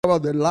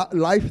about the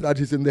life that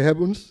is in the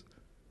heavens,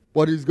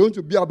 but it's going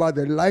to be about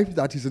the life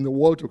that is in the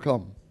world to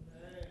come.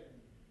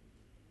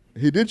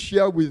 He did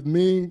share with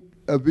me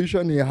a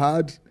vision he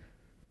had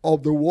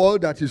of the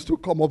world that is to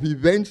come, of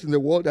events in the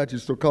world that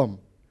is to come.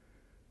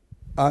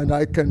 And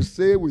I can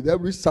say with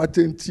every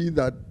certainty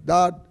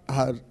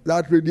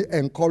that really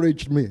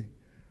encouraged me.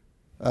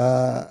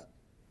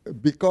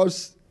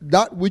 Because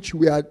that which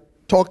we are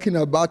talking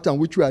about and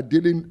which we are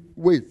dealing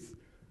with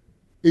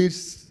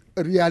is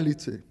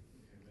reality. Amen.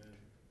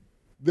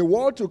 The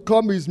world to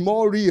come is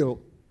more real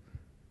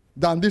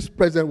than this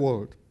present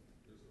world.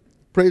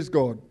 Praise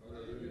God.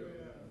 Hallelujah.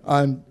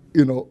 And,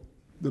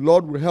 the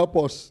Lord will help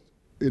us,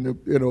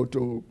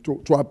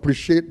 to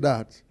appreciate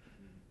that.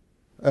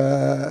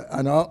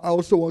 And I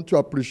also want to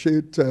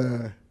appreciate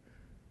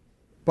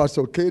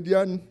Pastor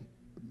Cadian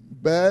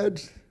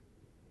Baird.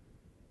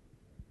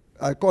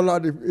 I call her,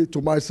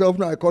 to myself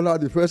now, I call her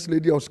the First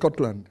Lady of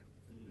Scotland.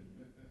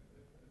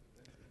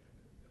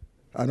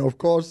 And of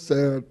course,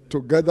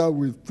 together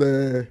with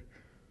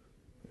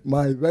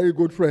my very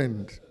good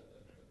friend,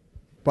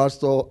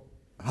 Pastor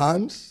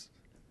Hans.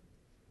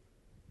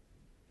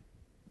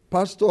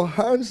 Pastor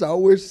Hans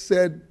always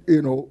said,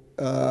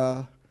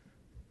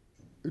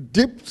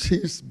 dipped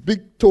his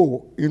big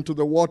toe into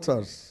the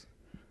waters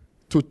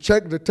to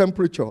check the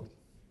temperature,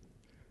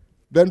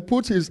 then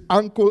put his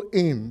ankle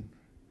in,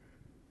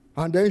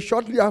 and then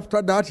shortly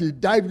after that, he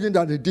dived in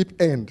at the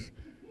deep end.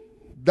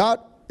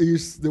 That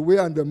is the way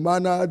and the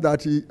manner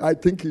that I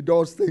think he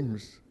does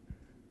things.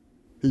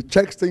 He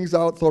checks things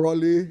out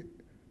thoroughly,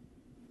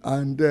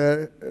 and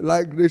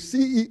like the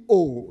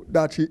CEO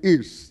that he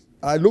is,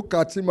 I look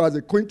at him as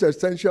a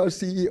quintessential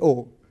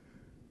CEO.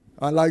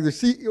 And like the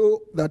CEO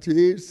that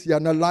he is, he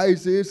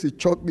analyzes, he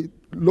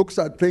looks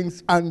at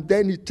things, and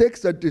then he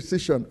takes a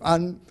decision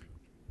and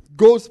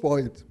goes for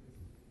it.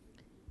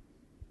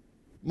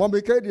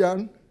 Mommy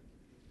Cadian,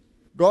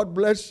 God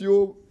bless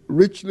you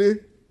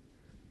richly.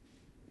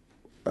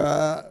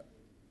 I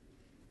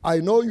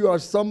know you are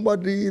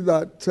somebody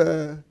that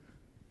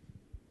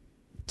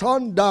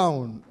turned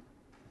down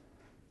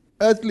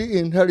earthly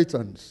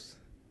inheritance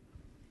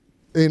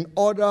in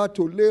order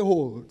to lay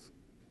hold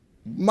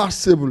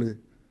massively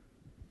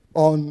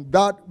on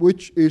that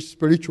which is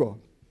spiritual.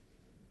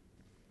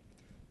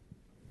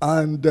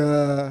 And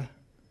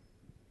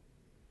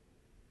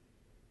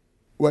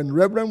when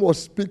Reverend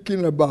was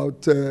speaking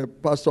about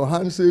Pastor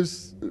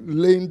Hans's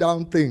laying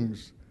down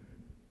things,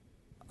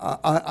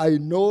 I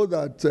know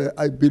that,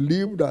 I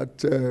believe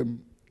that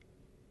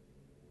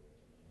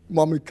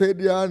Mommy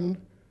Cadian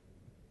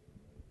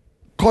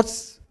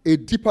cuts a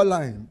deeper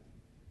line,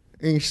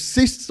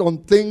 insists on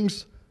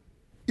things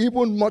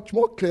even much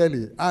more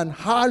clearly, and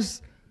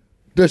has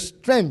the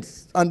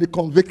strength and the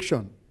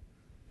conviction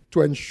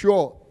to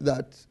ensure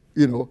that,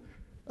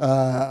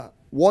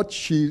 what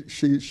she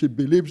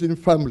believes in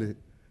family,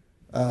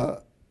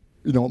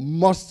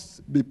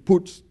 must be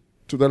put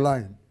to the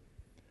line.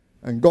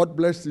 And God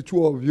bless the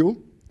two of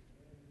you.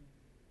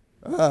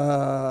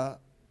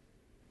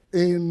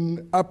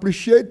 In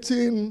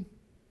appreciating,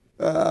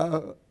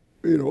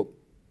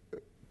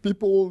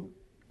 people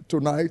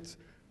tonight,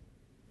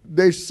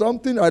 there's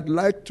something I'd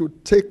like to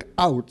take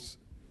out,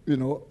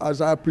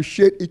 as I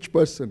appreciate each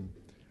person.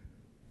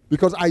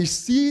 Because I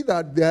see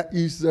that there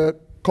is a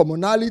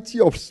commonality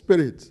of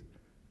spirit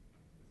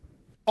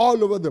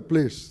all over the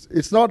place.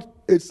 It's not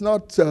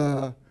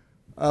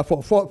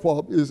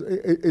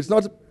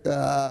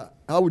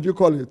how would you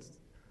call it?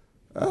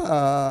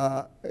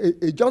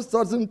 It just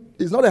doesn't,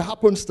 it's not a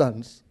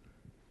happenstance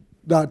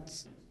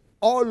that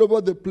all over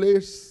the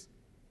place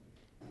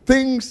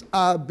things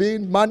are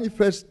being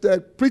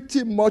manifested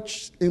pretty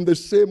much in the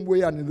same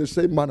way and in the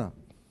same manner.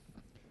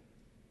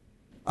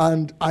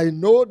 And I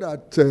know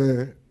that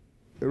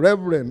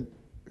Reverend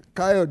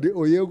Kayode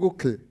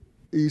Oyegoke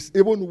is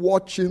even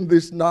watching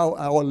this now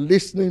or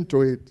listening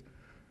to it.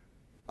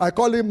 I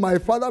call him my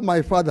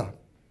father,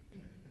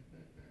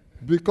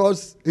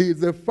 because he is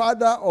the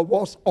father of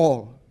us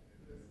all.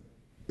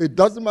 It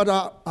doesn't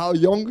matter how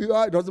young you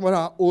are, it doesn't matter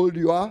how old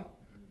you are.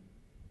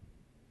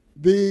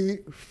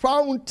 The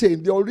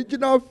fountain, the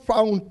original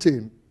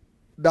fountain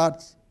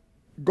that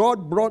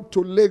God brought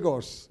to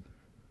Lagos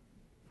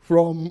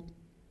from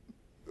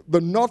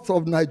the north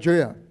of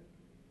Nigeria,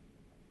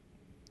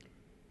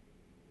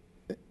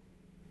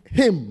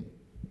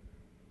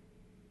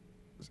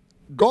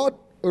 God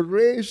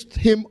raised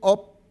him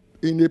up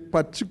in a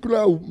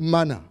particular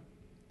manner.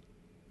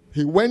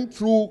 He went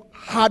through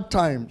hard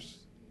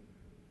times,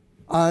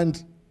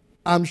 and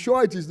I'm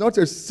sure it is not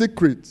a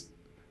secret.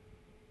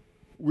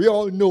 We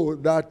all know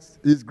that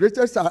his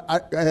greatest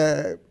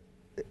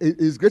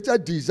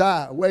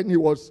desire when he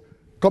was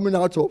coming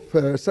out of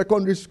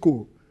secondary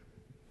school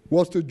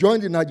was to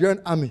join the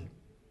Nigerian army.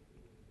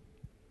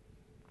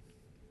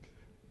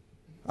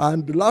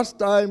 And the last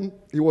time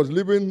he was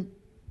living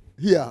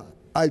here,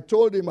 I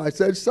told him, I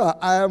said, sir,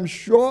 I am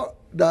sure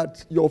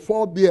that your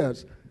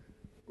forebears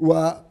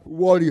were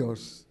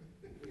warriors.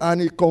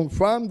 And he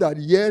confirmed that,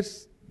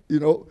 yes,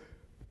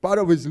 part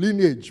of his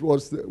lineage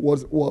was the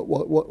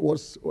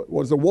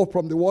war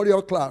from the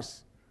warrior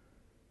class.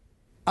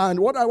 And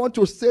what I want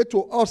to say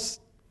to us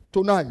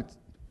tonight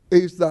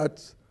is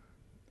that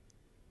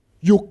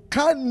you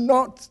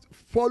cannot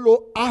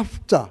follow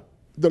after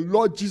the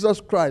Lord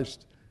Jesus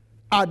Christ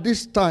at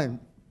this time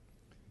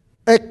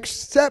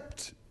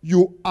except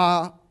you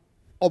are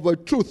of a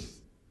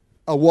truth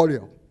a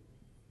warrior.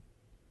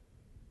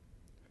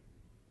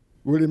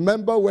 We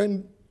remember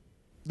when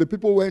the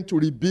people went to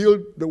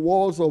rebuild the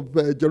walls of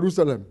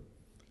Jerusalem.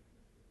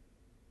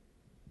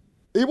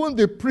 Even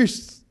the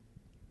priests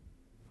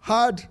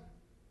had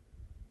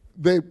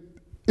the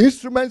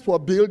instruments for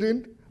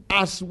building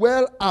as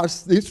well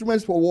as the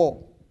instruments for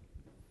war.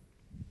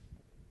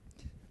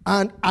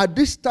 And at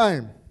this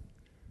time,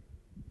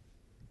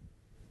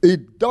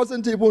 it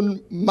doesn't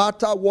even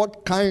matter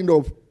what kind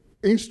of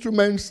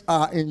instruments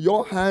are in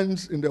your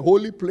hands in the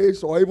holy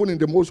place or even in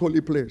the most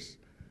holy place.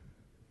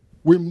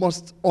 We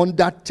must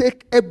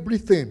undertake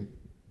everything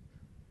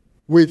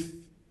with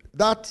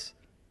that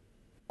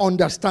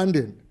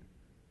understanding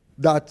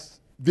that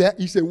there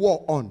is a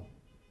war on.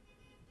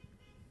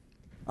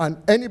 And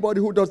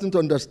anybody who doesn't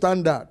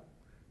understand that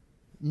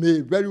may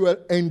very well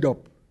end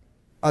up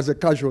as a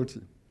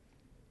casualty.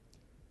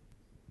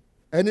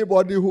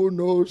 Anybody who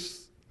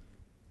knows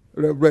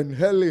Reverend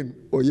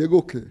Helen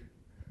Oyegoke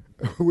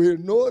will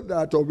know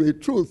that of a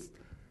truth,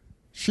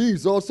 she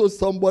is also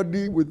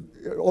somebody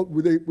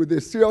with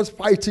a serious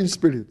fighting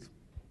spirit.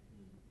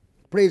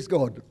 Praise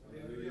God.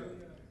 Hallelujah.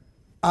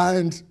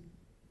 And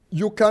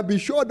you can be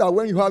sure that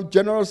when you have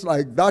generals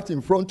like that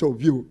in front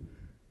of you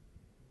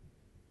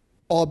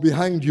or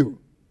behind you,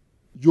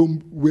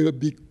 you will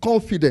be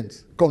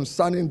confident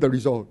concerning the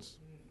results.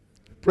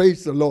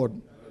 Praise the Lord.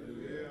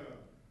 Hallelujah.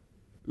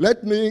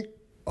 Let me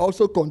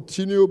also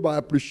continue by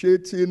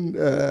appreciating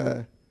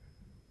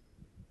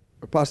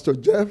Pastor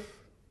Jeff.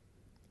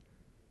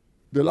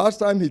 The last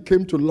time he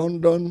came to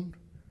London,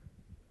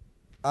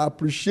 I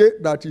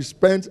appreciate that he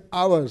spent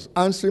hours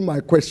answering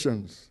my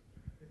questions.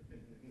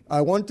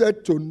 I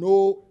wanted to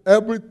know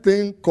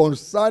everything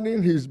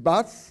concerning his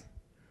birth,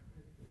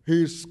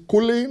 his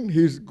schooling,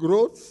 his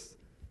growth,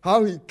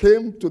 how he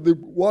came to the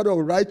word of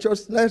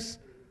righteousness,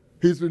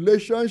 his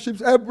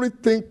relationships,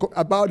 everything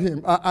about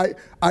him.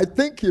 I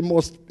think he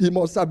must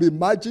have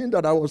imagined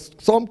that I was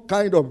some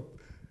kind of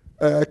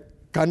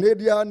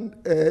Canadian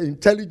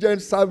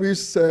intelligence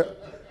service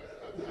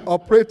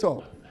operator.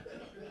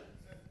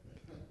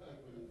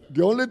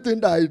 The only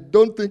thing that I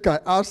don't think I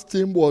asked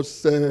him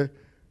was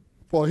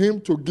for him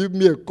to give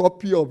me a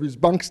copy of his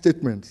bank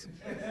statements.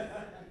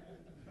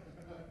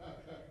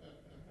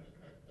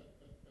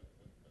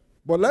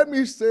 But let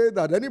me say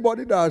that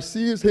anybody that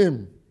sees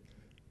him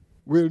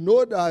will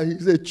know that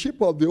he's a chip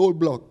of the old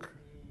block.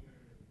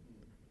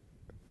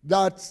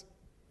 That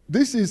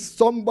this is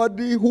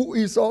somebody who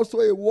is also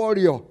a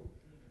warrior.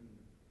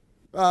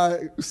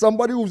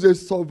 Somebody who's a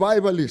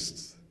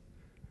survivalist.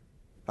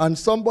 And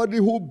somebody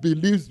who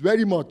believes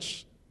very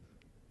much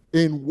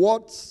in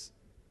what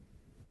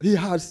he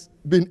has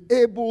been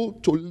able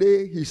to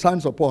lay his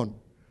hands upon.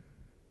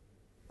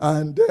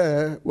 And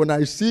when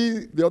I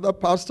see the other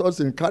pastors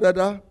in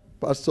Canada,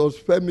 Pastors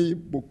Femi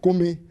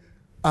Bukumi,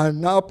 and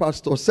now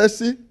Pastor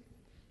Sesi,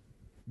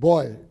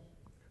 boy,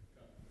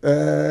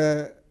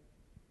 the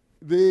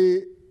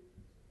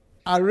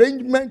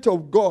arrangement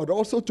of God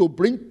also to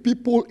bring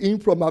people in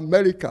from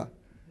America.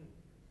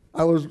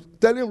 I was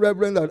telling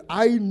Reverend that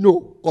I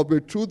know of the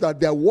truth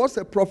that there was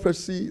a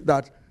prophecy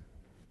that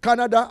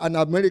Canada and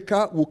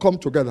America will come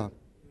together.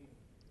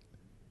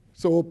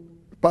 So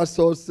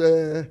Pastors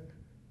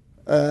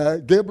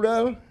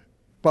Gabriel,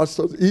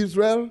 Pastors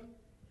Israel,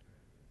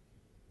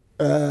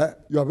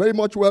 you are very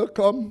much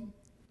welcome.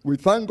 We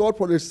thank God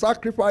for the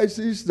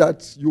sacrifices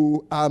that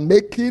you are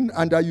making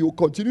and that you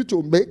continue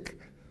to make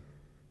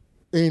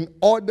in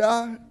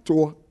order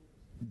to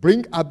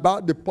bring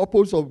about the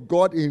purpose of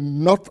God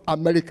in North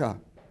America.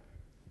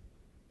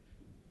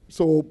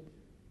 So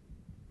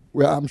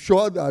I'm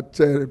sure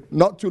that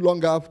not too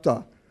long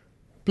after,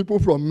 people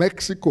from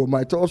Mexico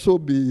might also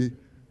be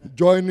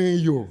joining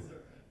you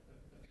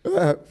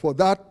for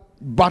that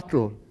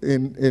battle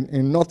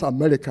in North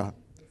America.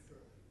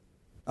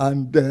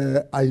 And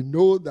I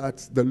know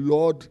that the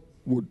Lord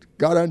would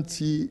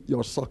guarantee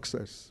your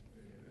success.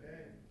 Amen.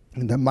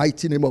 In the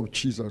mighty name of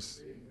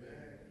Jesus. Amen.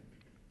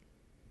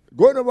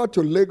 Going over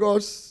to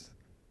Lagos,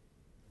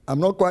 I'm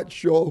not quite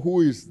sure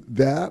who is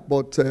there,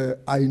 but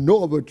I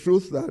know of a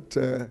truth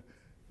that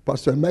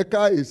Pastor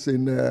Emeka is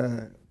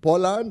in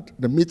Poland.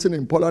 The meeting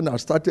in Poland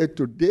has started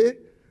today.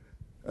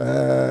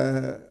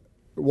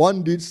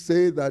 One did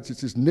say that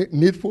it is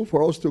needful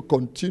for us to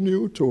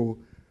continue to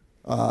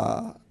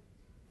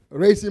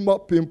raise him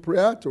up in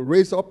prayer, to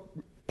raise up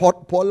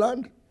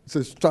Poland. It's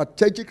a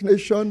strategic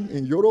nation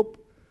in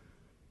Europe.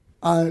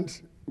 And,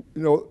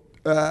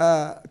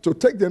 to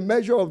take the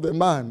measure of the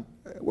man,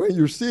 when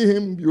you see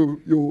him,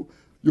 you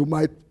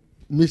might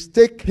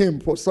mistake him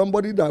for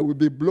somebody that will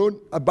be blown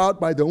about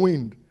by the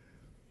wind.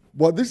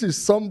 But this is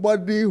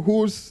somebody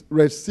whose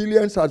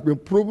resilience has been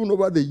proven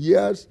over the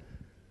years.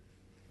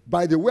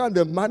 by the way and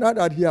the manner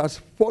that he has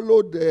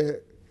followed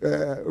the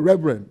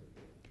Reverend.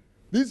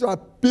 These are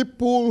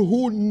people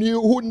who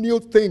knew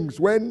things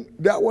when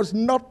there was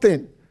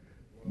nothing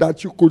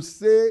that you could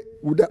say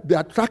would be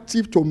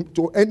attractive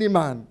to any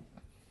man.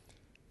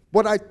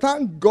 But I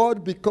thank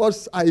God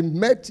because I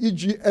met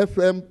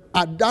EGFM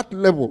at that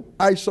level.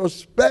 I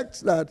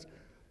suspect that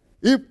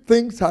if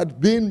things had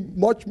been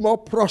much more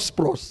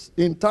prosperous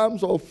in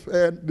terms of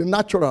the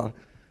natural,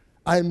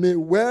 I may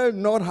well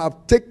not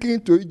have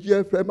taken to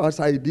EGFM as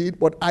I did,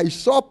 but I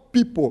saw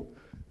people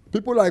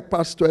like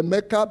Pastor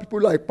Emeka,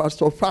 people like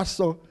Pastor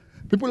Faso,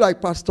 people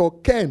like Pastor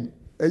Ken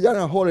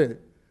Eyanahore,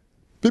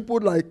 people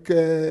like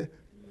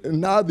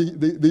now the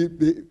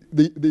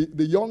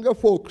younger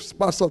folks,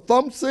 Pastor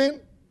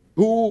Thompson,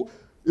 who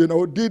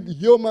did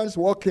yeoman's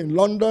work in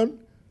London.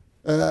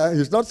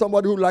 He's not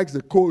somebody who likes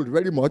the cold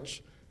very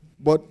much,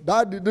 but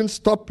that didn't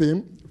stop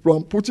him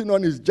from putting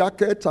on his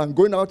jacket and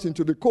going out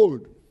into the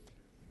cold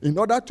in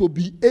order to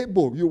be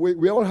able.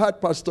 We all had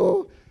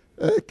Pastor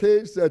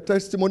K's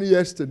testimony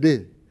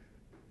yesterday.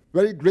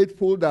 Very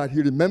grateful that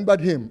he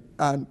remembered him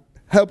and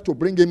helped to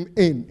bring him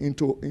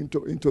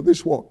into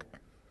this work.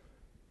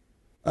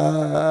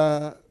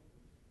 The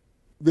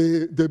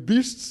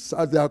beasts,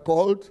 as they are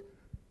called,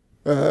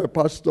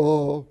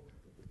 Pastor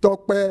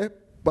Tokpe,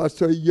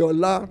 Pastor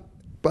Yola,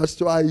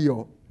 Pastor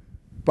Ayo,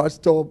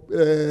 Pastor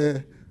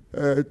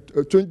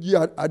Tunji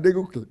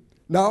Adegoke.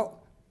 Now,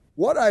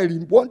 what I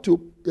want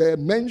to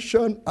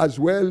mention as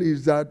well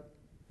is that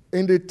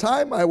in the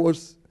time I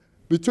was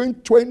between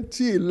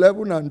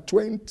 2011 and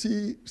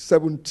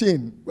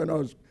 2017, when I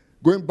was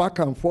going back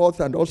and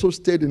forth and also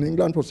stayed in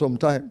England for some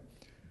time,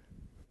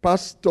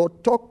 Pastor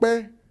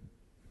Tokpe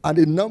and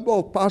a number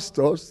of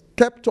pastors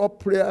kept up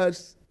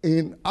prayers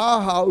in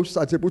our house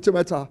at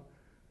Ebutemeta.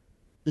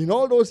 In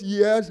all those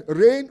years,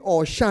 rain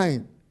or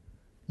shine,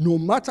 no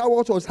matter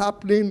what was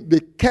happening, they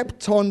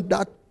kept on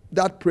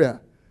that prayer.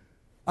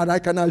 And I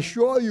can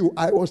assure you,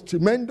 I was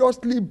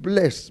tremendously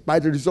blessed by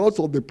the results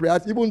of the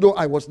prayers, even though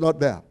I was not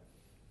there.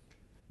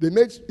 They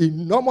made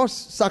enormous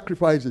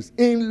sacrifices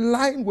in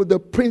line with the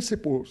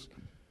principles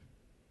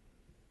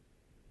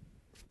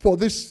for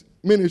this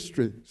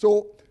ministry.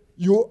 So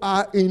you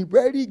are in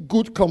very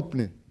good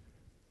company,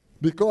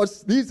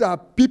 because these are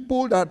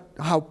people that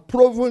have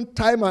proven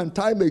time and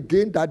time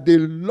again that they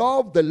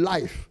love the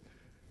life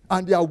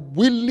and they are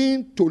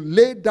willing to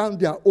lay down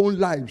their own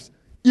lives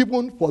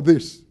even for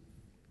this.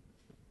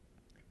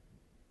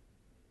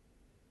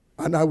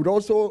 And I would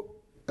also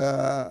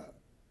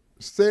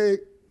say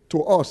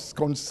to us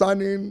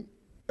concerning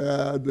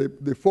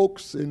the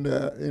folks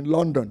in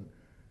London,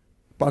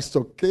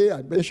 Pastor K,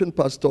 I mentioned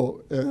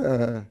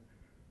Pastor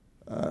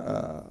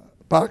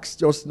Parks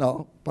just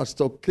now,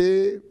 Pastor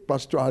K,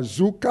 Pastor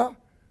Azuka,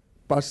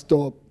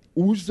 Pastor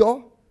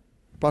Uzo,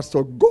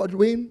 Pastor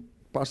Godwin,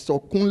 Pastor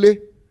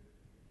Kunle.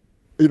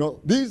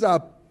 These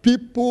are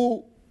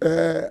people,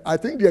 I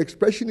think the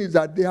expression is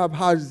that they have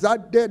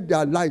hazarded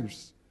their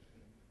lives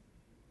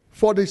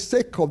for the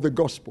sake of the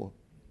gospel.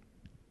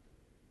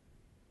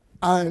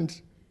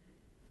 And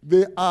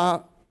they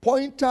are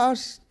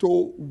pointers to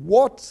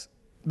what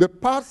the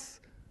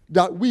path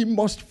that we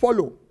must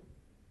follow.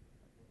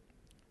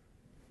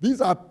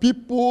 These are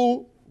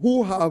people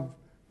who have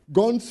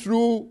gone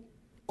through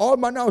all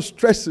manner of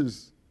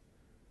stresses.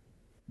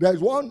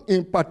 There's one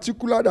in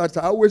particular that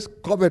I always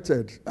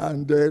coveted,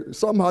 and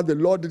somehow the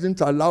Lord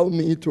didn't allow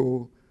me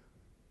to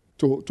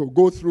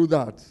go through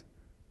that.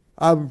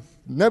 I've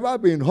never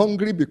been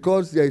hungry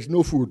because there is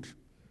no food.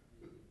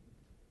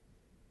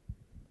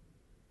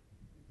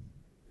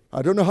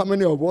 I don't know how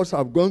many of us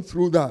have gone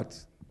through that.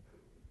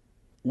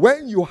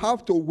 When you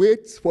have to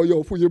wait for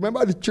your food, you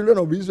remember the children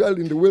of Israel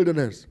in the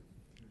wilderness?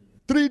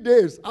 3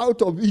 days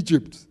out of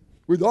Egypt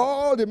with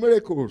all the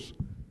miracles.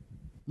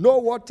 No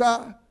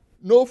water,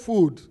 no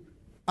food.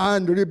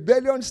 And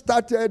rebellion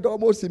started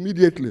almost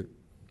immediately.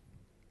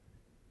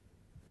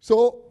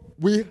 So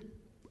we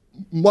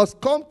must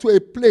come to a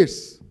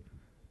place.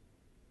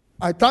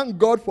 I thank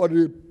God for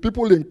the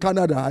people in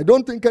Canada. I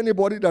don't think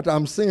anybody that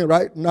I'm seeing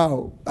right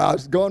now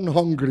has gone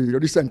hungry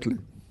recently.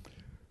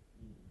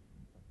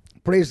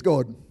 Praise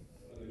God.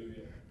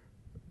 Hallelujah.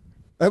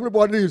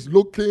 Everybody is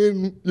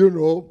looking,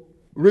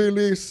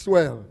 really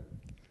swell.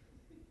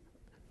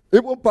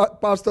 Even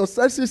Pastor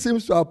Ceci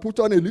seems to have put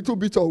on a little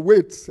bit of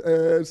weight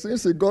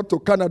since he got to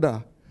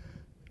Canada.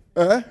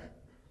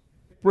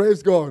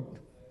 Praise God.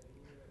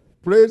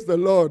 Praise the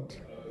Lord.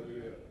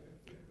 Hallelujah.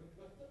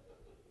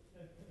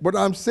 But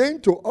I'm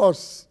saying to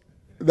us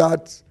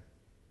that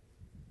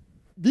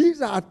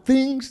these are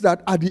things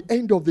that at the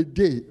end of the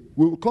day,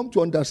 we will come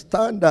to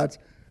understand that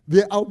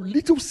they are of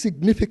little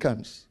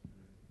significance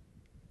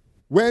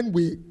when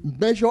we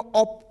measure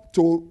up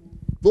to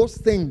those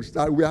things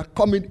that we are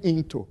coming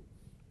into.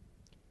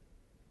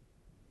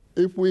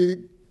 If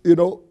we, in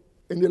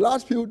the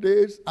last few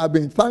days, I've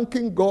been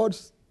thanking God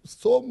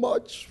so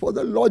much for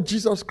the Lord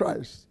Jesus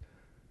Christ.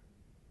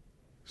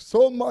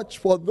 So much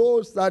for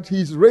those that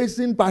he's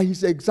raising by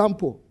his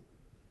example.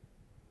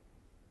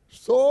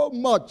 So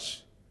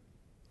much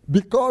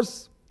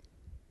because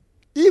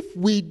if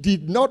we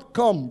did not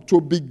come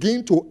to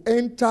begin to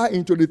enter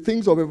into the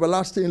things of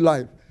everlasting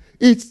life,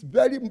 it's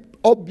very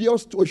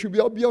obvious, it should be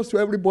obvious to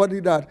everybody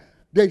that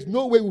there is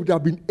no way we would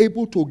have been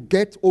able to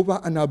get over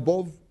and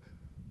above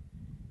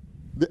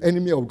the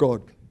enemy of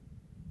God.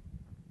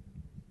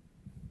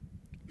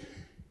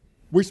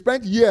 We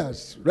spent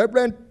years,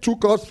 Reverend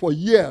took us for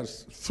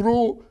years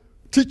through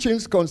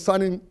teachings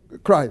concerning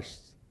Christ.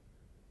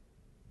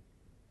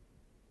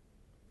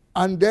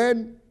 And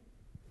then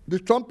the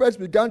trumpets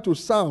began to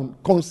sound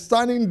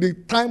concerning the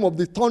time of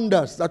the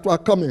thunders that were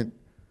coming.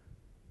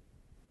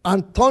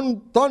 And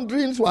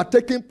thunderings were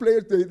taking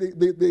place.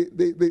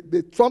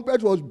 The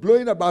trumpet was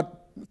blowing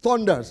about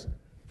thunders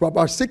for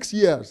about 6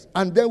 years.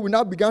 And then we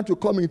now began to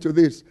come into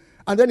this.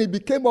 And then it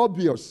became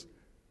obvious.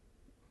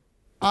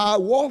 Our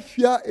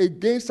warfare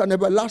against an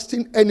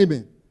everlasting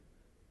enemy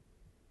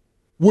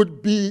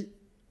would be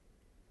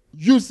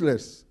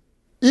useless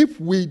if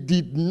we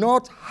did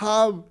not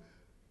have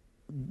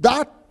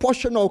that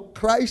portion of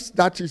Christ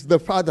that is the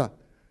Father,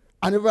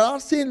 an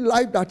everlasting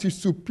life that is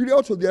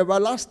superior to the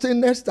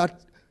everlastingness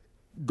that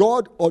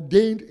God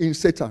ordained in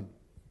Satan.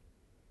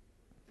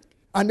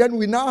 And then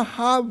we now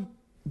have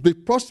the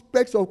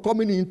prospects of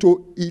coming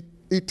into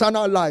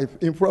eternal life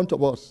in front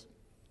of us.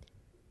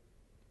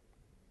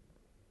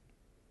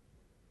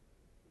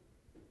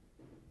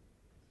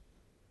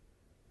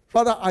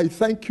 Father, I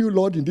thank you,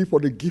 Lord, indeed for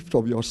the gift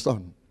of your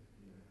Son.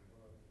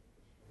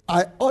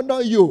 I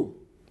honor you,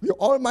 the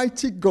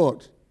Almighty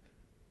God,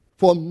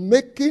 for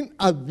making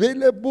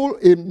available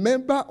a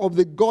member of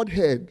the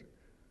Godhead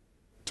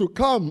to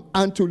come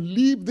and to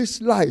live this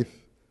life,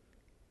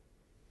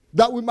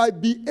 that we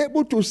might be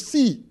able to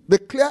see the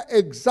clear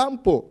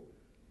example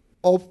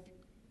of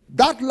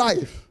that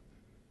life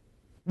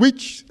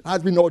which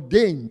has been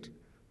ordained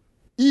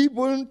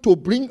even to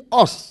bring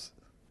us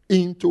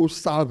into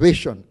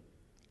salvation.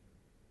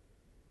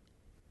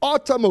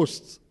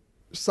 Uttermost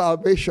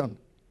salvation.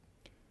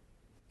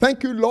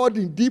 Thank you, Lord,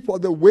 indeed, for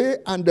the way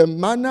and the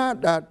manner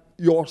that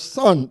your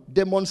Son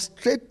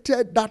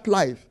demonstrated that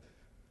life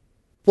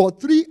for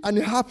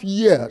 3.5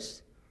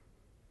 years.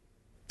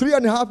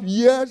 3.5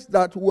 years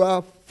that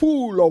were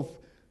full of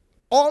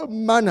all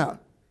manner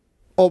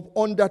of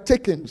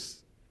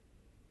undertakings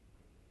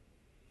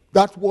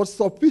that was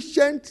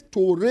sufficient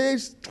to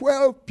raise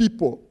 12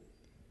 people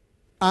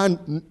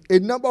and a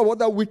number of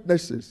other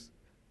witnesses.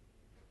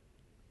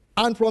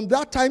 And from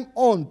that time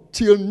on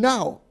till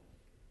now,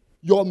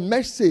 your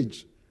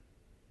message,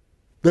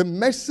 the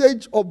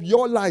message of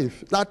your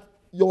life that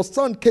your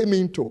Son came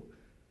into,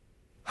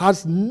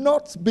 has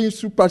not been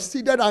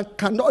superseded and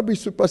cannot be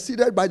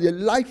superseded by the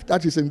life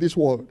that is in this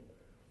world.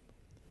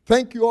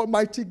 Thank you,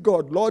 Almighty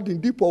God, Lord,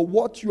 indeed, for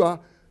what you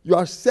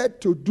are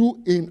set to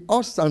do in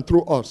us and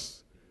through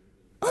us.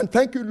 And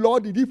thank you,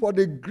 Lord, indeed, for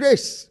the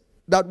grace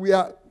that we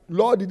are,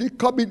 Lord, indeed,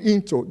 coming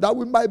into, that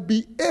we might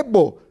be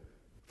able,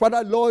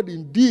 Father, Lord,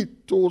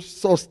 indeed, to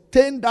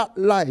sustain that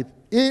life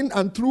in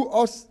and through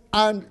us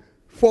and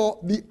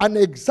for an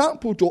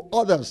example to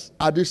others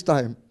at this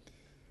time.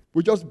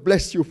 We just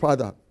bless you,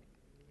 Father.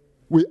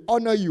 We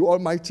honor you,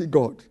 Almighty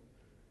God.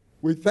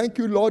 We thank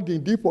you, Lord,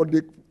 indeed, for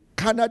the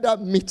Canada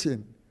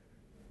meeting.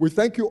 We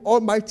thank you,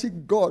 Almighty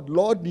God,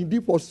 Lord,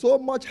 indeed, for so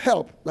much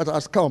help that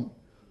has come.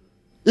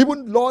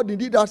 Even, Lord,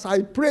 indeed, as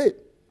I pray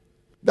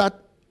that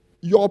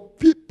your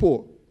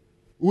people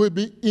will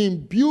be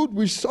imbued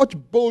with such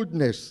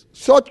boldness,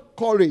 such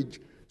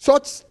courage,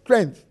 such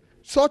strength,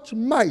 such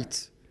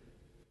might,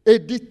 a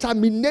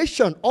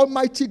determination,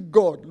 Almighty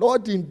God,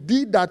 Lord,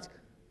 indeed, that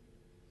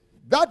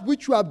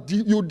which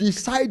you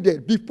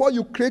decided before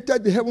you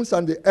created the heavens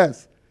and the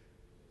earth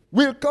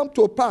will come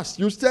to pass.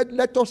 You said,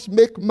 let us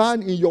make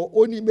man in your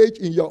own image,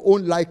 in your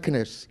own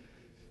likeness.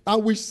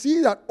 And we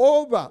see that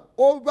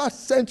over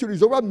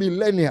centuries, over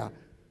millennia,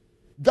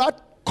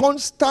 that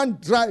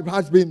constant drive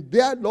has been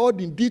there,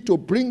 Lord, indeed, to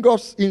bring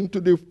us into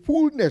the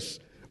fullness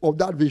of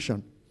that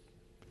vision.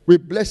 We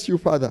bless you,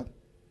 Father.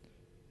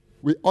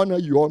 We honor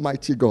you,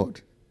 Almighty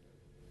God.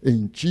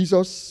 In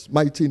Jesus'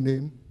 mighty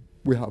name,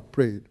 we have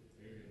prayed.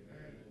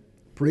 Amen.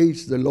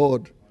 Praise the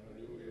Lord.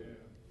 Hallelujah.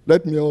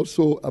 Let me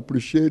also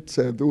appreciate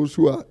those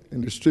who are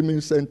in the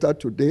streaming center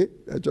today.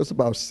 There are just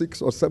about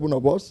 6 or 7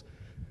 of us.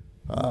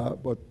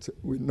 But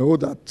we know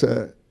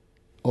that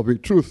of a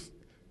truth,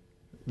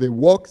 they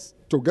worked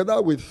together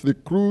with the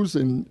crews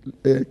in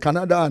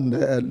Canada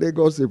and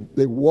Lagos.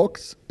 They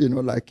worked,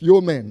 like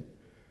yeomen.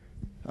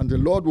 And the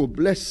Lord will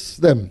bless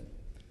them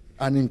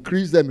and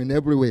increase them in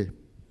every way.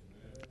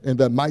 In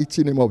the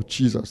mighty name of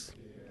Jesus.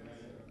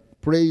 Amen.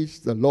 Praise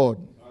the Lord.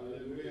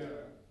 Hallelujah.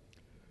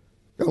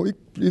 Can we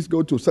please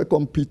go to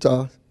 2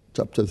 Peter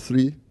chapter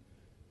 3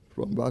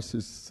 from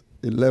verses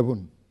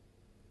 11.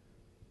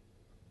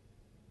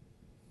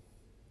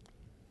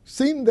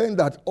 Seeing then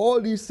that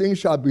all these things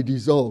shall be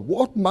dissolved,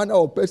 what manner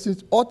of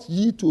persons ought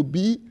ye to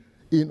be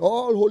in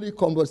all holy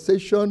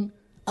conversation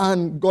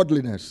and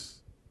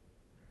godliness,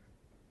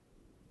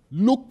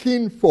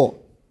 looking for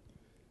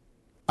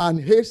and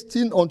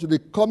hastening unto the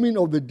coming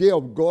of the day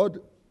of God,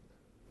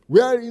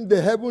 wherein the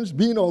heavens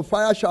being on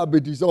fire shall be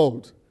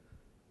dissolved,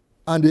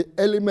 and the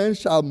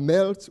elements shall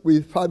melt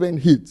with fervent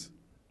heat.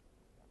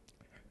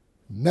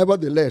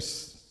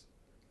 Nevertheless,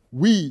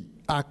 we,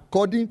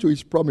 according to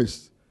his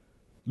promise,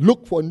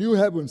 look for new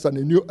heavens and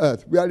a new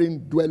earth,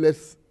 wherein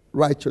dwelleth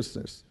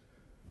righteousness.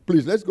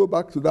 Please, let's go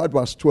back to that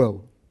verse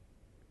 12.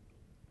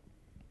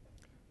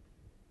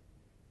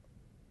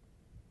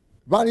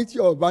 Vanity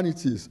of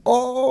vanities,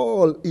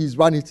 all is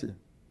vanity.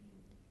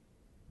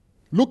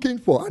 Looking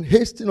for and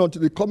hastening unto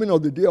the coming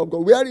of the day of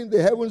God, wherein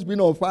the heavens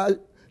being on fire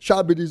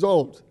shall be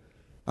dissolved,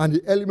 and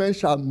the elements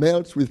shall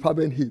melt with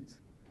fervent heat.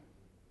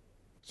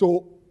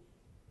 So,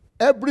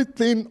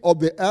 everything of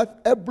the earth,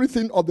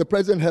 everything of the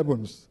present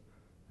heavens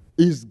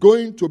is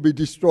going to be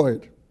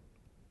destroyed.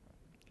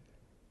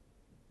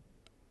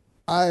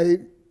 I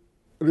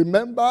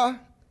remember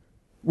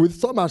with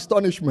some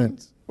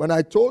astonishment when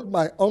I told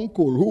my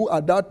uncle, who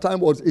at that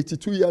time was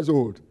 82 years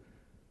old,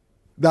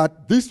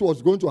 that this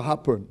was going to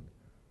happen.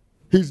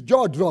 His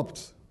jaw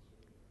dropped.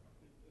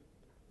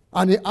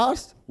 And he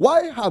asked,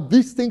 why have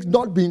these things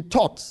not been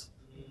taught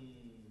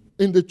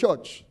in the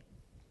church?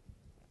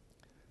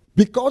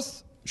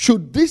 Because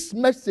should this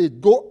message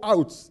go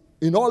out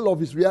in all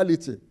of its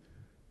reality,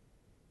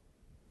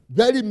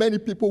 very many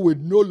people will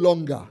no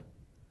longer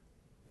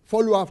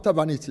follow after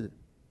vanity.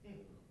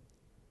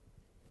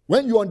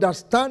 When you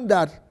understand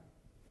that,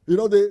 you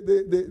know,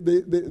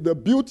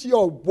 the beauty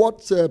of what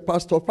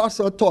Pastor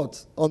Fassel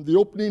taught on the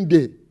opening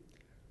day,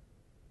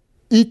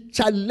 it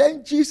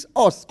challenges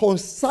us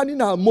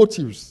concerning our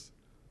motives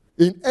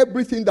in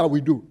everything that we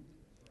do.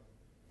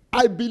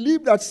 I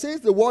believe that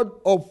since the word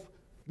of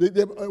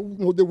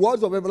the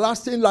words of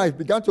everlasting life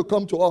began to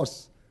come to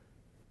us,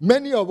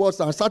 many of us,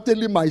 and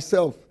certainly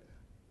myself,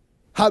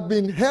 have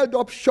been held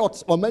up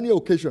short on many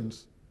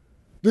occasions.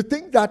 The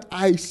thing that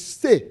I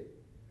say,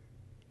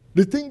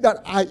 the thing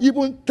that I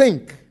even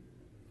think,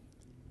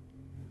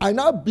 I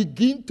now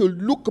begin to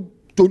look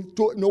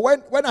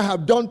when I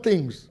have done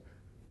things,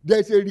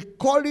 there's a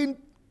recurring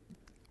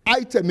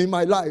item in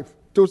my life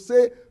to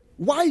say,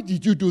 why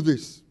did you do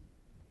this?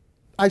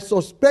 I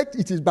suspect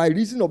it is by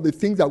reason of the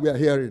things that we are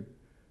hearing.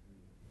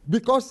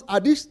 Because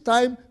at this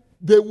time,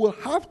 they will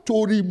have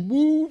to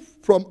remove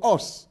from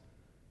us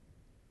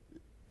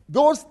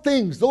those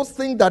things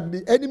that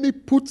the enemy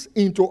puts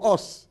into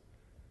us.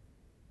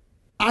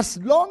 As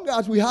long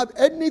as we have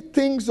any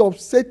things of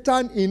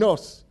Satan in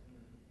us,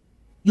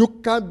 you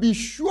can be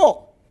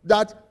sure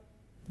that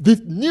the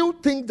new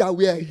thing that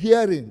we are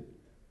hearing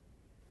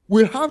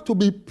will have to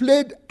be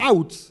played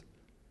out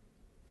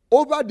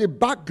over the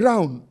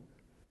background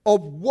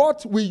of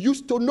what we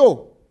used to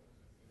know.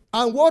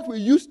 And what we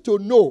used to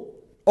know,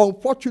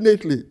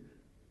 unfortunately,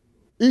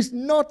 is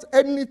not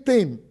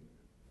anything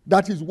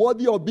that is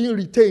worthy of being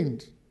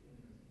retained.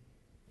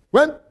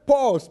 When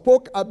Paul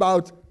spoke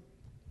about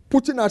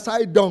putting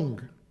aside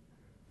dung,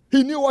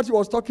 he knew what he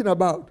was talking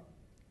about.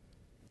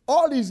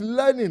 All his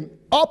learning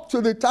up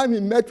to the time he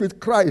met with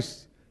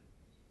Christ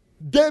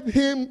gave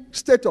him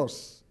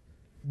status,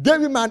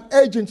 gave him an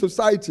edge in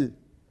society,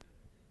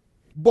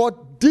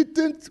 but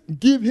didn't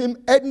give him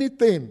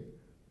anything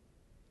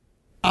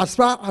as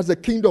far as the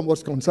kingdom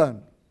was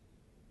concerned.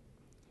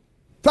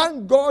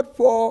 Thank God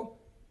for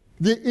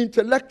the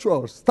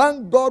intellectuals.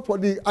 Thank God for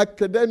the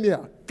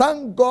academia.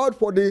 Thank God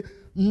for the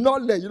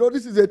knowledge. You know,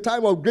 this is a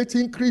time of great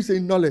increase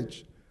in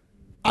knowledge.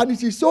 And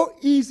it is so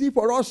easy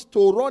for us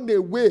to run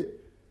away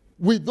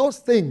with those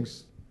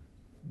things.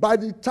 By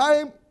the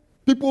time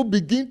people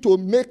begin to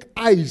make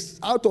eyes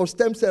out of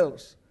stem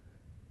cells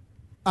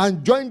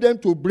and join them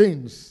to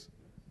brains,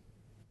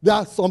 there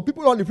are some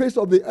people on the face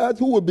of the earth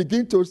who will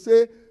begin to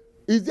say,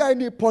 is there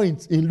any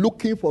point in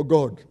looking for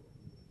God?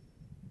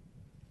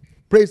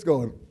 Praise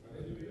God.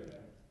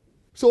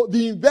 So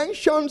the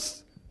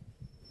inventions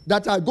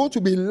that are going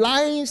to be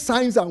lying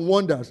signs and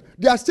wonders,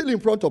 they are still in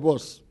front of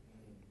us.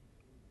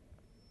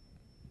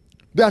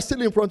 They are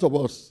still in front of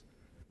us.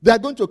 They are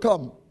going to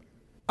come.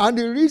 And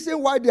the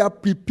reason why they are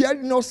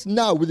preparing us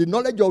now with the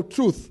knowledge of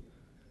truth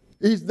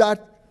is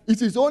that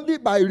it is only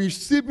by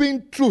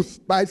receiving truth,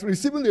 by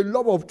receiving the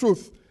love of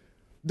truth,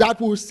 that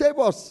will save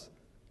us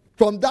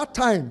from that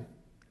time,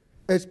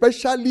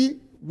 especially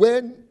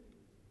when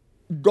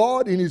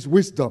God in his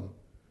wisdom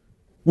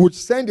would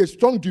send a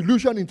strong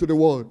delusion into the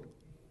world.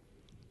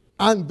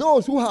 And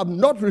those who have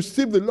not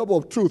received the love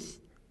of truth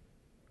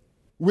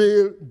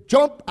will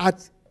jump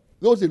at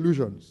those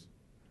illusions.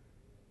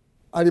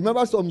 I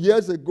remember some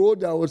years ago,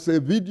 there was a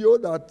video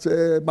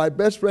that my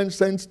best friend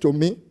sent to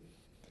me,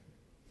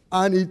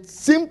 and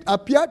it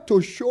appeared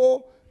to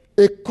show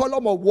a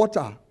column of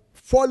water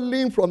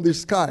falling from the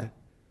sky.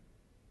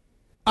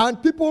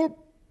 And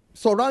people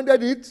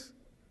surrounded it,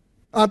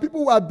 and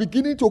people were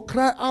beginning to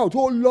cry out,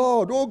 oh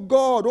Lord, oh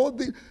God,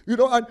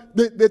 and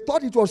they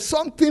thought it was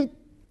something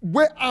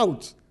way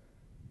out.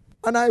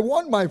 And I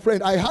warned my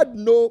friend, I had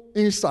no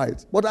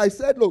insight, but I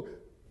said, look,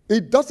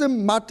 it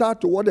doesn't matter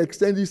to what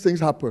extent these things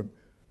happen.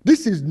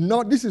 This is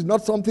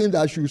not something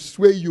that should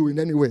sway you in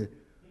any way.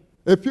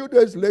 A few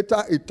days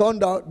later, it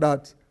turned out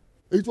that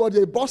it was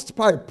a burst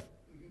pipe.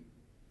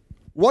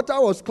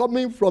 Water was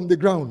coming from the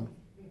ground,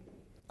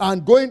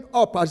 and going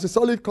up as a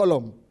solid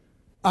column.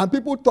 And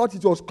people thought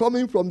it was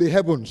coming from the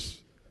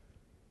heavens.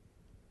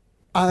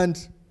 And,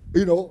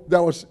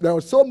 there was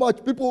so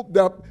much people,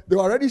 they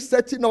were already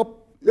setting up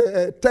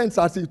tents,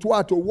 as it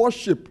were, to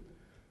worship,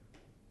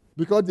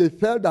 because they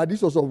felt that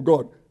this was of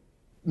God.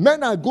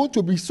 Men are going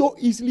to be so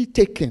easily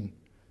taken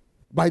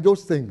by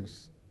those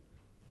things.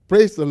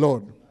 Praise the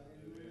Lord.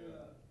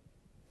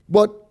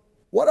 But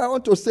what I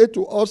want to say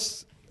to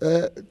us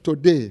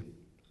today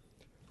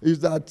is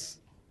that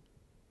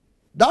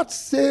the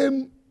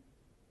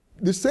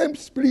same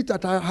spirit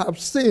that I have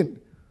seen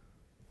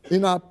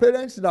in our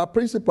parents, in our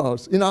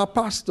principals, in our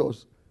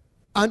pastors,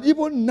 and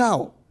even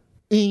now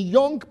in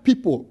young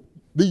people,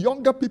 the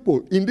younger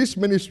people in this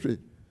ministry,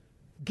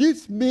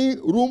 gives me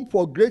room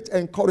for great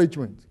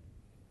encouragement.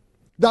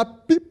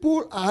 That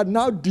people are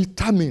now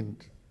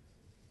determined,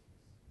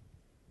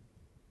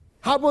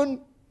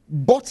 haven't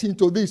bought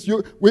into this.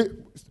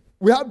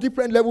 We have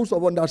different levels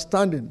of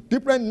understanding,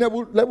 different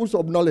levels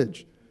of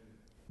knowledge,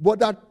 but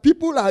that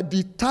people are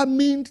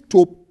determined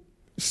to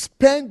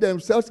spend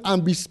themselves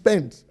and be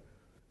spent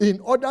in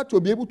order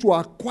to be able to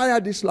acquire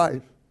this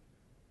life.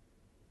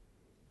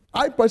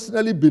 I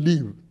personally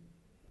believe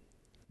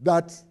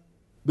that,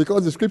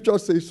 because the scripture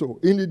says so,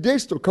 in the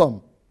days to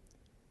come,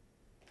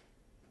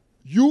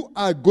 you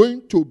are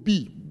going to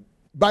be,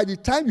 by the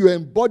time you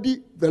embody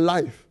the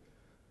life,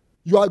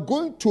 you are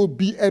going to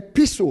be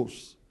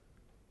epistles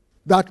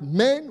that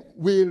men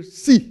will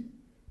see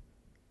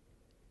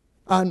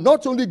and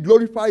not only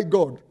glorify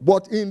God,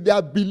 but in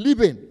their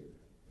believing,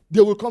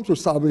 they will come to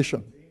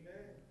salvation.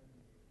 Amen.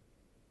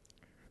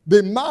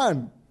 The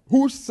man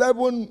whose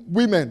 7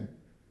 women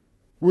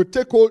will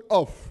take hold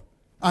of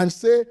and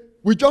say,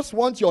 we just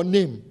want your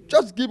name.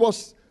 Just give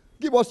us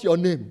your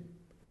name.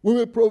 We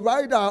will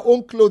provide our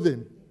own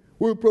clothing.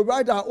 We will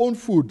provide our own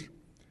food.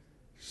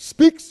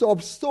 Speaks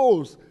of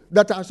souls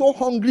that are so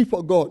hungry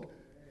for God,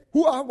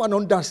 who have an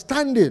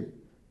understanding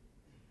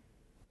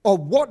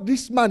of what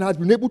this man has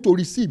been able to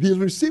receive. He's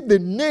received the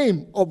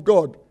name of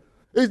God.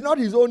 It's not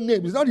his own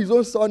name. It's not his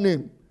own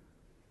surname.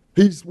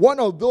 He's one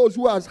of those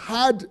who has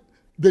had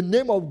the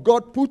name of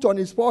God put on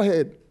his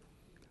forehead.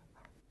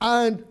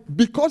 And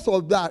because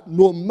of that,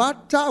 no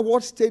matter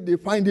what state they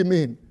find him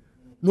in,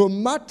 no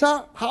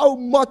matter how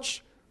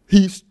much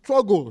he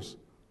struggles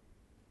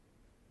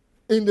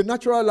in the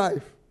natural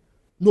life,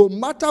 no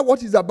matter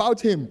what is about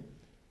him,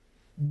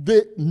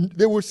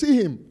 they will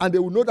see him and they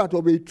will know that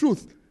of a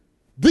truth.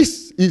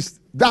 This is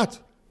that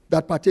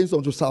pertains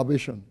unto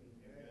salvation.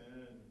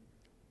 Amen.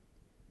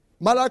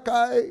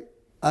 Malachi,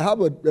 I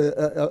have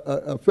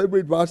a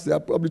favorite verse there,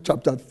 probably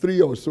chapter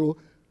 3 or so,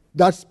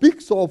 that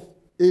speaks of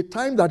a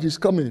time that is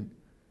coming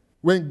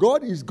when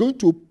God is going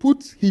to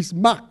put his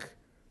mark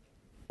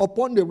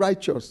upon the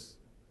righteous.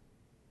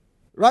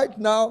 Right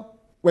now,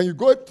 when you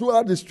go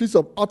throughout the streets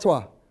of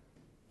Ottawa,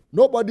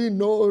 nobody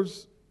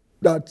knows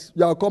that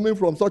you are coming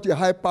from such a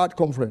high-powered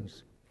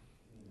conference.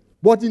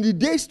 But in the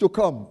days to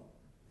come,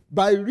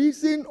 by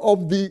reason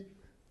of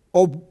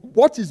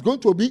what is going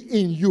to be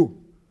in you,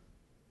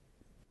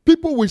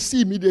 people will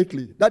see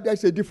immediately that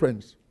there's a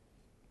difference.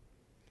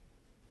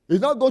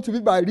 It's not going to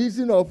be by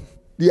reason of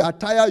the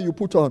attire you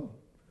put on.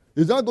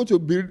 It's not going to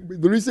be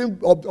the reason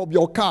of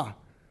your car.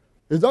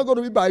 It's not going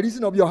to be by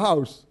reason of your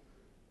house.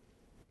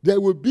 There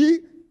will be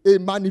a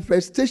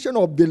manifestation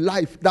of the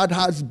life that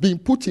has been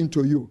put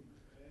into you.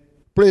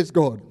 Praise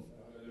God.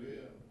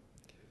 Hallelujah.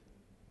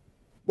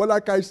 But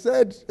like I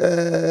said,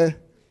 the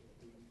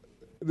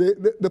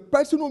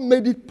person who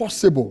made it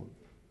possible,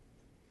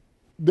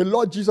 the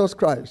Lord Jesus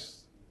Christ,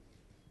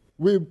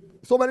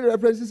 so many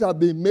references have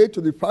been made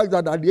to the fact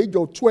that at the age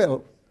of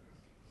 12,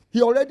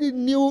 he already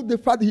knew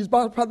his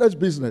father's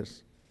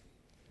business.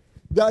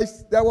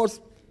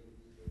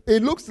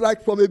 It looks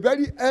like from a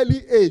very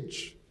early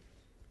age,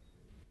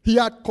 he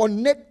had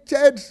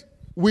connected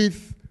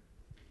with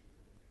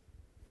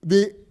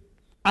the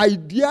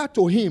idea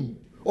to him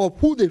of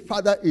who the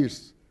Father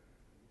is.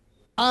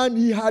 And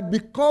he had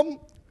become,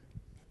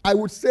 I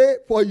would say,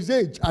 for his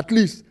age at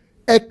least,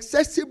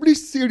 excessively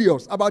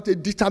serious about a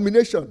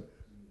determination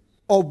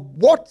of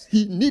what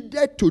he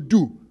needed to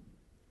do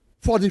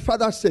for the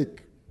Father's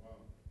sake. Wow.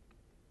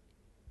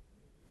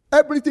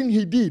 Everything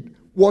he did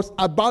was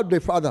about the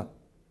Father.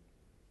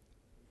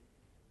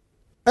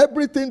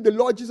 Everything the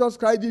Lord Jesus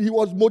Christ did, he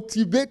was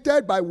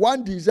motivated by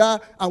one desire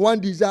and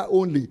one desire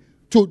only,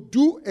 to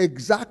do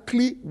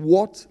exactly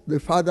what the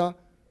Father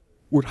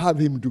would have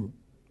him do.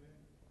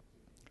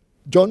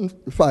 John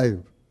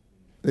 5.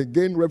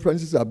 Again,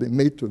 references have been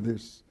made to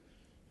this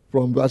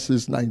from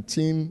verses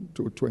 19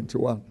 to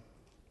 21.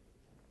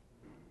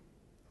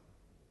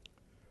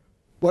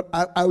 But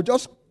I'll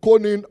just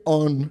cone in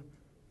on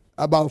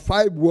about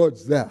 5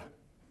 words there.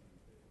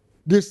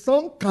 The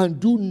Son can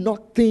do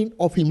nothing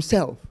of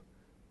himself.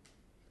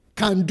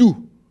 Can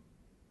do.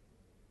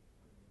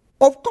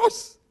 Of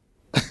course,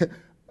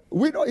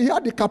 we know he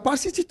had the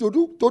capacity to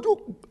do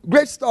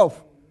great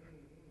stuff.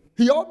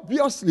 He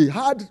obviously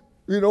had,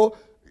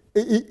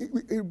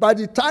 by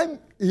the time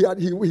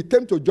he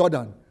came to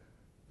Jordan,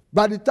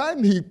 By the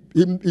time he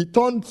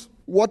turned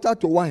water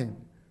to wine,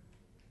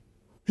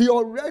 he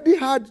already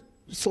had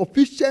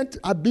sufficient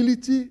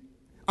ability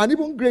and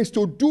even grace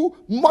to do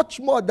much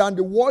more than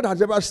the world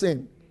has ever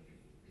seen.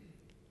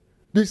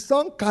 The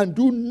Son can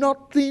do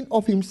nothing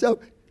of himself.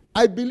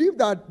 I believe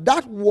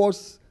that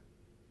was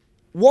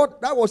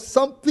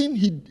something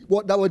he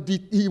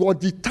was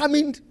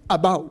determined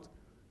about,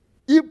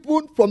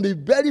 even from the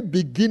very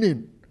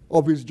beginning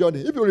of his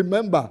journey. If you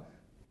remember,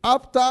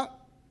 after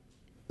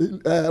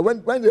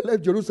when they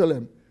left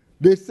Jerusalem,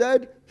 they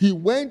said he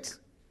went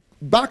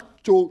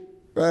back to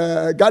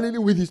Galilee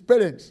with his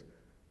parents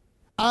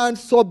and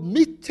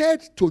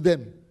submitted to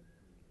them.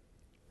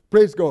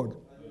 Praise God.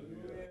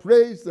 Hallelujah.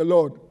 Praise the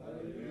Lord.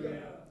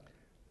 Hallelujah.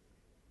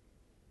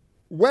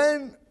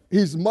 When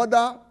his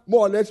mother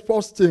more or less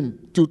forced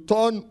him to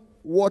turn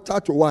water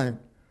to wine,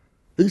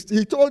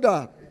 he told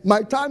her,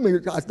 "My time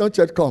has not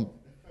yet come."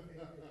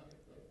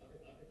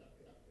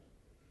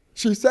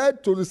 She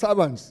said to the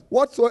servants,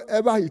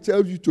 "Whatsoever he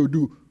tells you to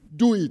do,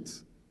 do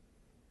it."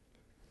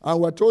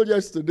 And we're told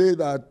yesterday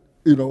that,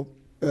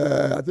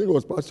 I think it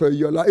was Pastor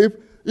Yola,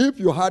 if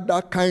you had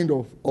that kind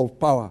of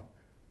power,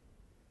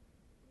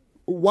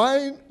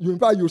 wine, in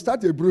fact, you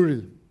start a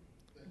brewery.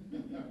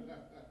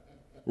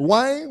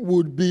 Wine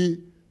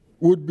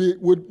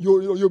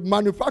you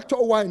manufacture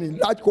wine in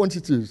large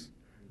quantities.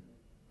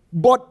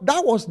 But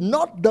that was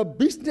not the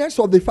business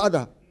of the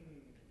Father.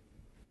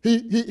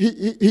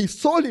 He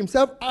sold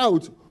himself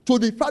out to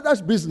the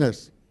Father's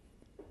business.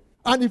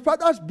 And the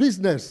Father's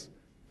business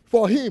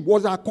for him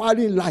was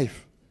acquiring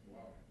life.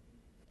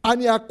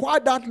 And he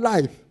acquired that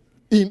life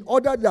in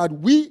order that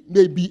we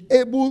may be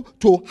able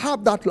to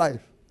have that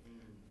life.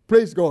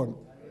 Praise God.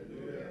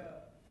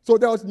 Hallelujah. So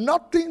there was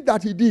nothing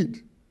that he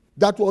did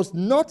that was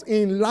not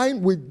in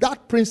line with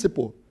that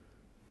principle,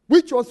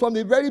 which was from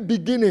the very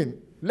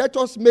beginning. Let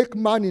us make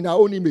man in our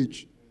own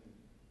image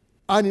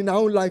and in our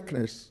own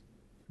likeness.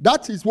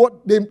 That is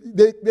what they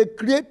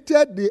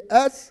created the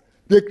earth,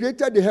 they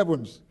created the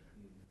heavens.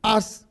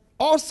 As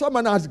awesome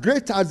and as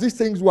great as these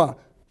things were,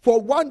 for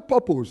one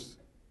purpose.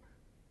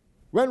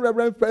 When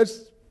Reverend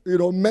first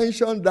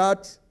mentioned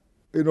that,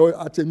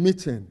 at a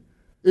meeting,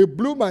 it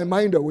blew my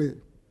mind away.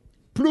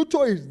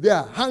 Pluto is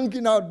there,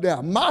 hanging out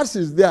there. Mars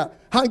is there,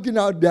 hanging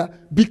out there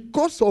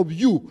because of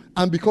you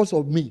and because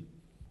of me.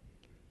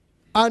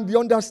 And the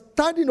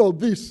understanding of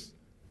this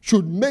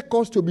should make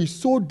us to be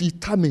so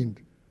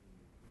determined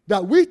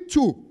that we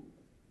too,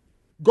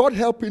 God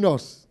helping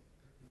us,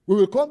 we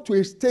will come to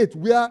a state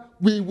where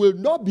we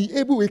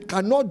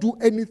cannot do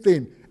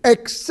anything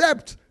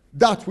except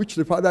that which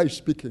the Father is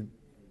speaking.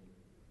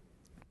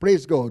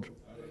 Praise God.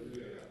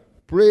 Hallelujah.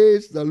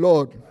 Praise the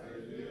Lord.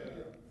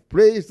 Hallelujah.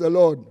 Praise the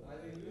Lord.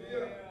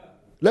 Hallelujah.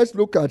 Let's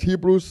look at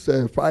Hebrews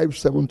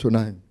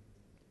 5:7-9.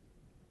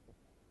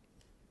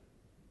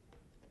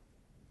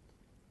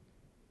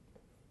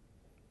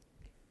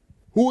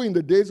 Who in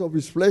the days of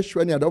his flesh,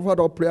 when he had offered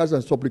up prayers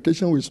and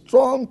supplication with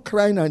strong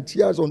crying and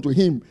tears unto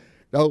him,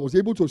 that was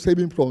able to save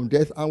him from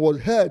death, and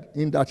was heard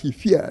in that he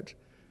feared.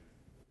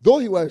 Though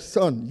he was a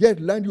son, yet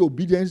learned the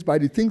obedience by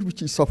the things which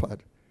he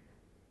suffered.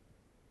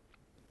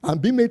 And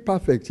being made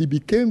perfect, he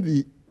became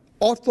the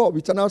author of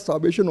eternal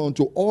salvation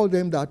unto all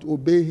them that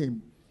obey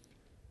him.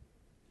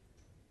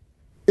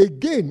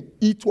 Again,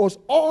 it was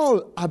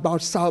all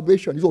about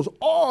salvation. It was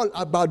all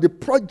about the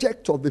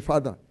project of the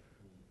Father.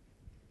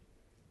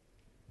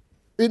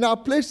 In our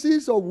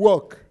places of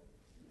work,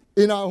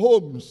 in our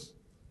homes,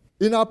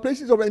 in our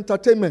places of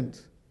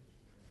entertainment,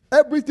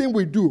 everything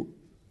we do,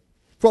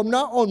 from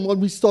now on, when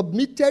we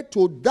submitted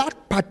to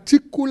that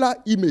particular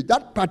image,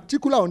 that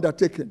particular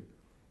undertaking.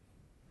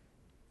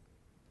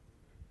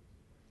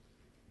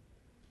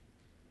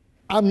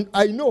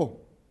 I know,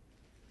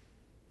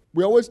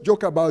 we always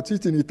joke about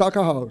it in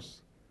Itaka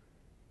House,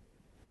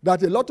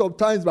 that a lot of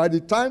times by the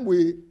time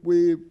we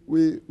leave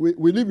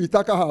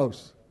Itaka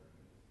House,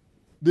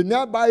 the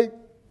nearby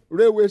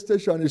railway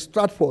station is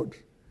Stratford.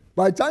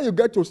 By the time you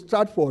get to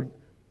Stratford,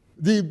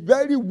 the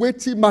very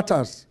weighty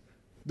matters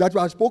that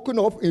were spoken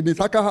of in the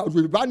Itaka House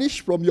will vanish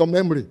from your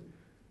memory,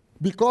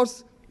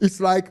 because it's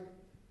like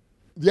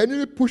the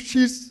enemy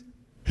pushes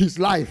his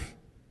life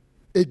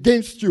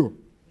against you.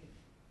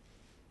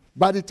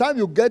 By the time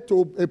you get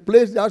to a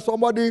place that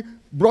somebody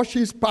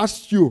brushes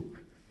past you.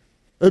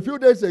 A few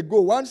days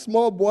ago, one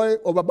small boy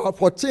of about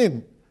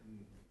 14,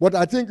 but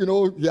I think,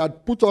 he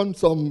had put on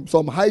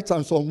some height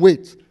and some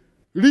weight,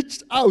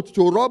 reached out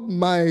to rub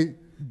my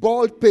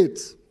bald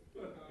pate.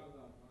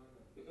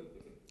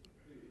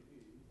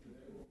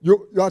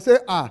 You are saying,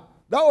 that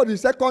was the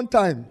second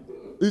time.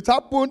 It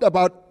happened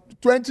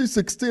about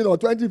 2016 or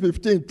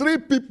 2015. 3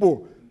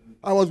 people,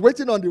 I was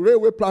waiting on the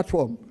railway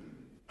platform,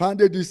 and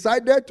they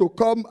decided to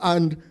come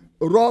and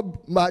rub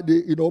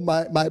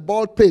my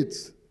bald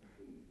pate.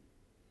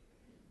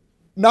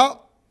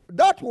 Now,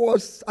 that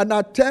was an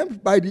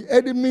attempt by the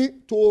enemy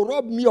to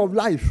rob me of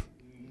life.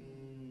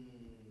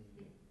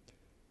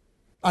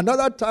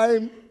 Another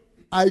time,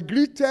 I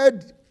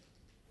greeted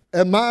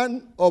a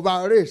man of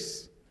our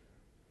race.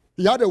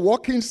 He had a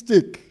walking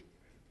stick.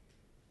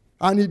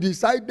 And he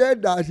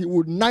decided that he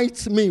would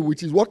knight me with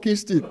his walking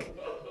stick.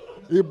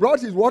 He brought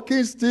his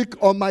walking stick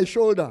on my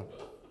shoulder.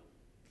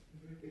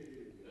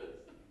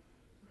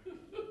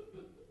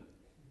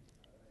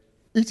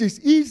 It is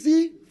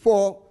easy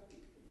for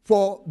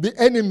the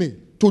enemy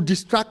to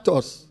distract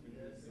us.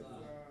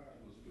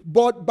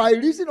 But by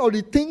reason of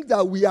the things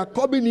that we are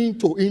coming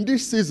into in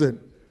this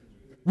season,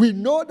 we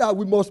know that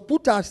we must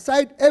put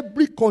aside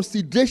every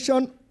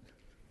consideration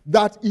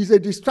that is a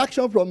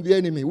distraction from the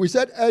enemy. We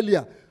said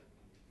earlier,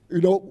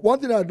 one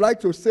thing I'd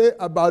like to say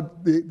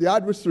about the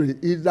adversary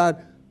is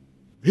that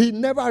he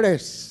never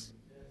rests.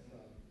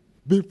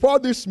 Before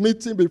this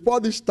meeting, before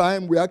this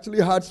time, we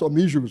actually had some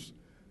issues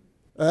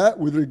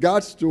with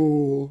regards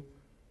to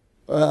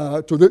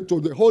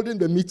the holding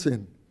the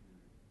meeting.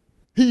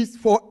 He's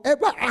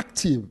forever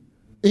active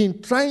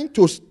in trying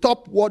to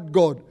stop what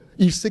God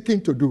is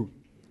seeking to do.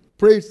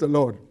 Praise the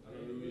Lord.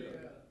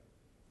 Hallelujah.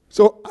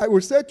 So I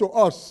will say to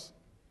us,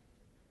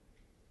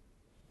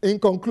 in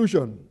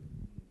conclusion,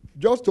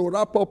 just to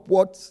wrap up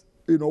what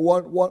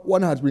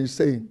one has been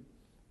saying.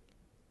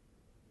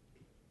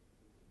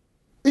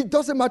 It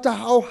doesn't matter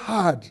how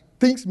hard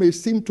things may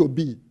seem to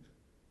be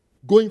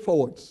going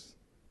forwards.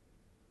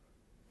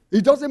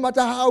 It doesn't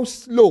matter how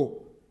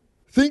slow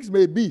things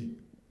may be.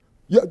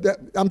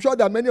 I'm sure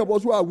there are many of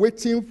us who are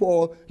waiting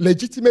for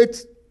legitimate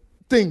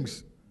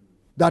things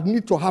that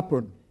need to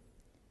happen.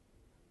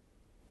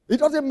 It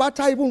doesn't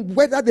matter even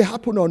whether they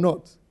happen or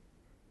not.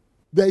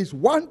 There is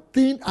one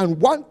thing and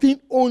one thing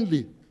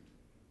only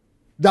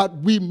that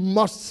we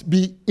must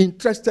be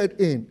interested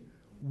in.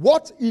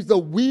 What is the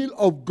will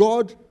of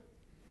God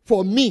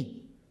for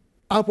me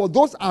and for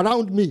those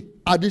around me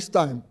at this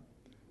time?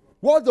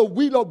 What's the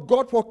will of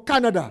God for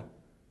Canada?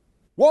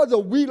 What's the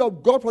will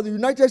of God for the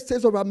United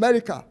States of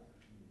America?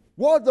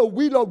 What's the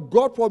will of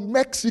God for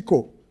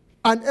Mexico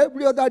and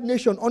every other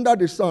nation under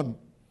the sun?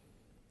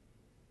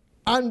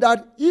 And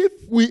that if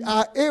we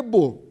are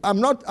able, I'm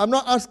not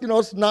asking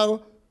us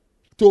now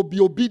to be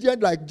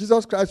obedient like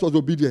Jesus Christ was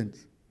obedient.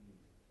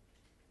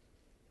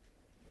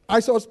 I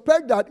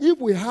suspect that if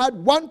we had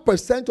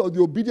 1% of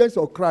the obedience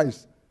of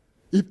Christ,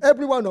 if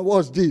every one of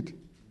us did,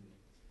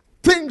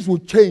 things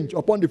would change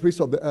upon the face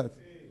of the earth.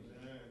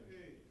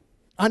 Amen.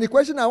 And the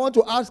question I want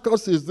to ask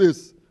us is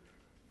this.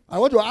 I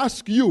want to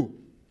ask you,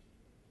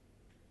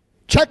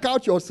 check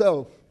out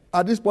yourself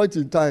at this point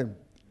in time.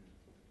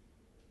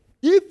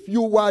 If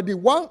you were the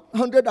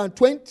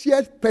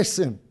 120th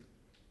person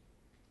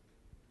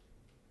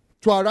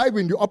to arrive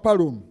in the upper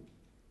room,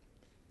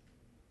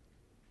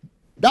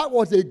 that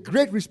was a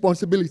great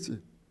responsibility.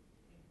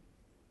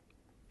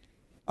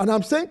 And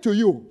I'm saying to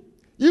you,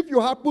 if you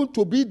happen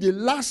to be the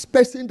last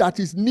person that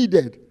is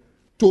needed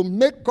to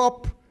make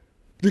up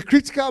the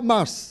critical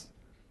mass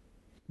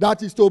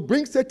that is to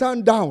bring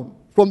Satan down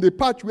from the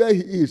patch where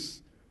he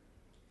is,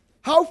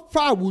 how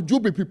far would you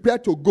be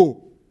prepared to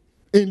go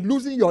in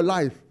losing your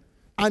life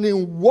and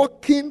in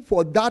working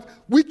for that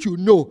which you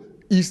know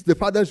is the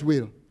Father's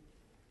will?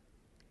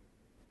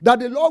 That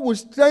the Lord will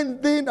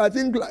strengthen, I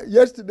think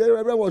yesterday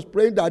Reverend was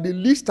praying that the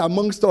least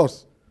amongst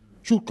us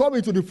should come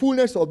into the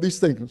fullness of these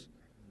things.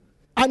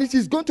 And it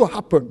is going to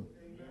happen.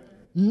 Amen.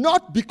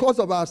 Not because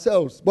of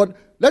ourselves, but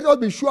let us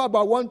be sure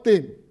about one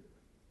thing.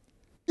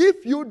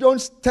 If you don't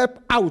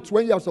step out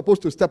when you are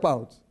supposed to step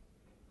out,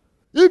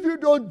 if you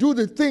don't do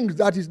the things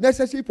that is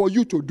necessary for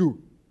you to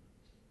do,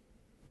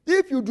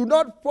 if you do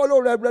not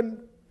follow Reverend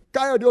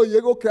Kayode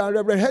Oyegoke and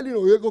Reverend Helen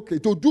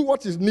Oyegoke to do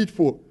what is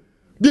needful,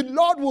 the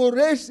Lord will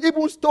raise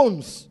even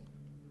stones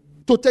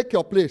to take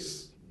your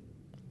place.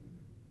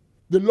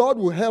 The Lord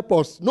will help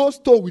us. No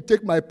stone will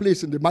take my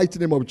place in the mighty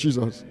name of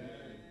Jesus. Amen.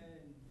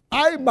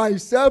 I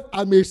myself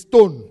am a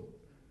stone.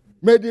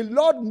 May the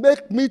Lord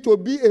make me to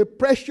be a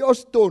precious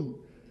stone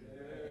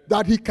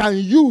that he can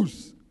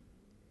use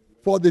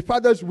for the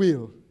Father's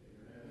will.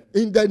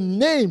 In the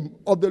name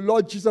of the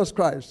Lord Jesus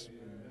Christ.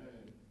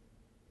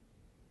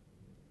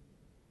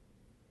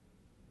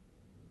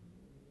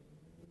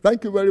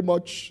 Thank you very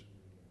much,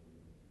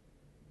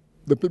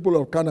 the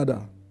people of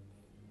Canada.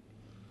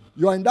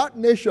 You are in that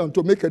nation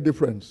to make a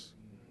difference.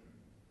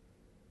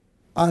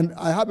 And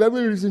I have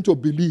every reason to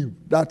believe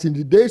that in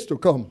the days to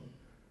come,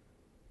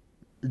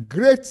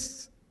 great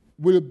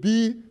will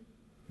be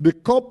the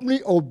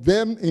company of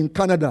them in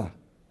Canada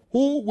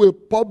who will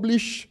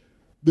publish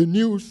the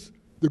news,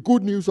 the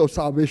good news of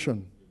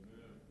salvation. Amen.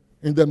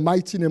 In the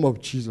mighty name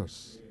of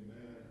Jesus.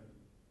 Amen.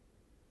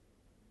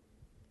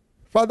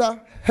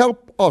 Father,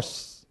 help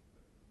us.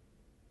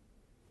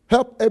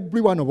 Help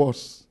every one of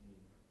us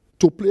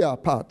to play our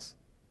part.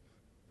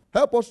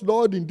 Help us,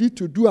 Lord, indeed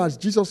to do as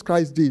Jesus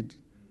Christ did,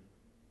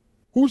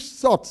 who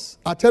sought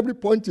at every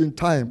point in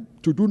time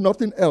to do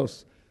nothing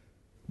else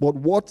but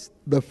what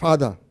the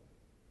Father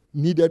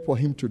needed for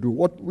him to do,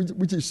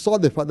 which he saw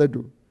the Father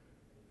do.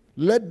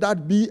 Let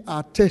that be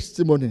our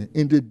testimony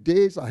in the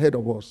days ahead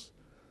of us,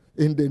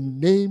 in the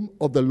name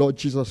of the Lord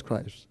Jesus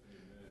Christ.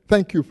 Amen.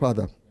 Thank you,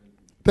 Father.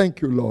 Thank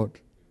you, Lord.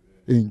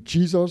 In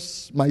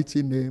Jesus'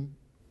 mighty name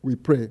we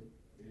pray.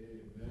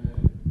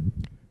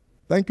 Amen.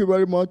 Thank you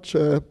very much,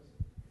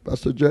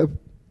 Pastor Jeff.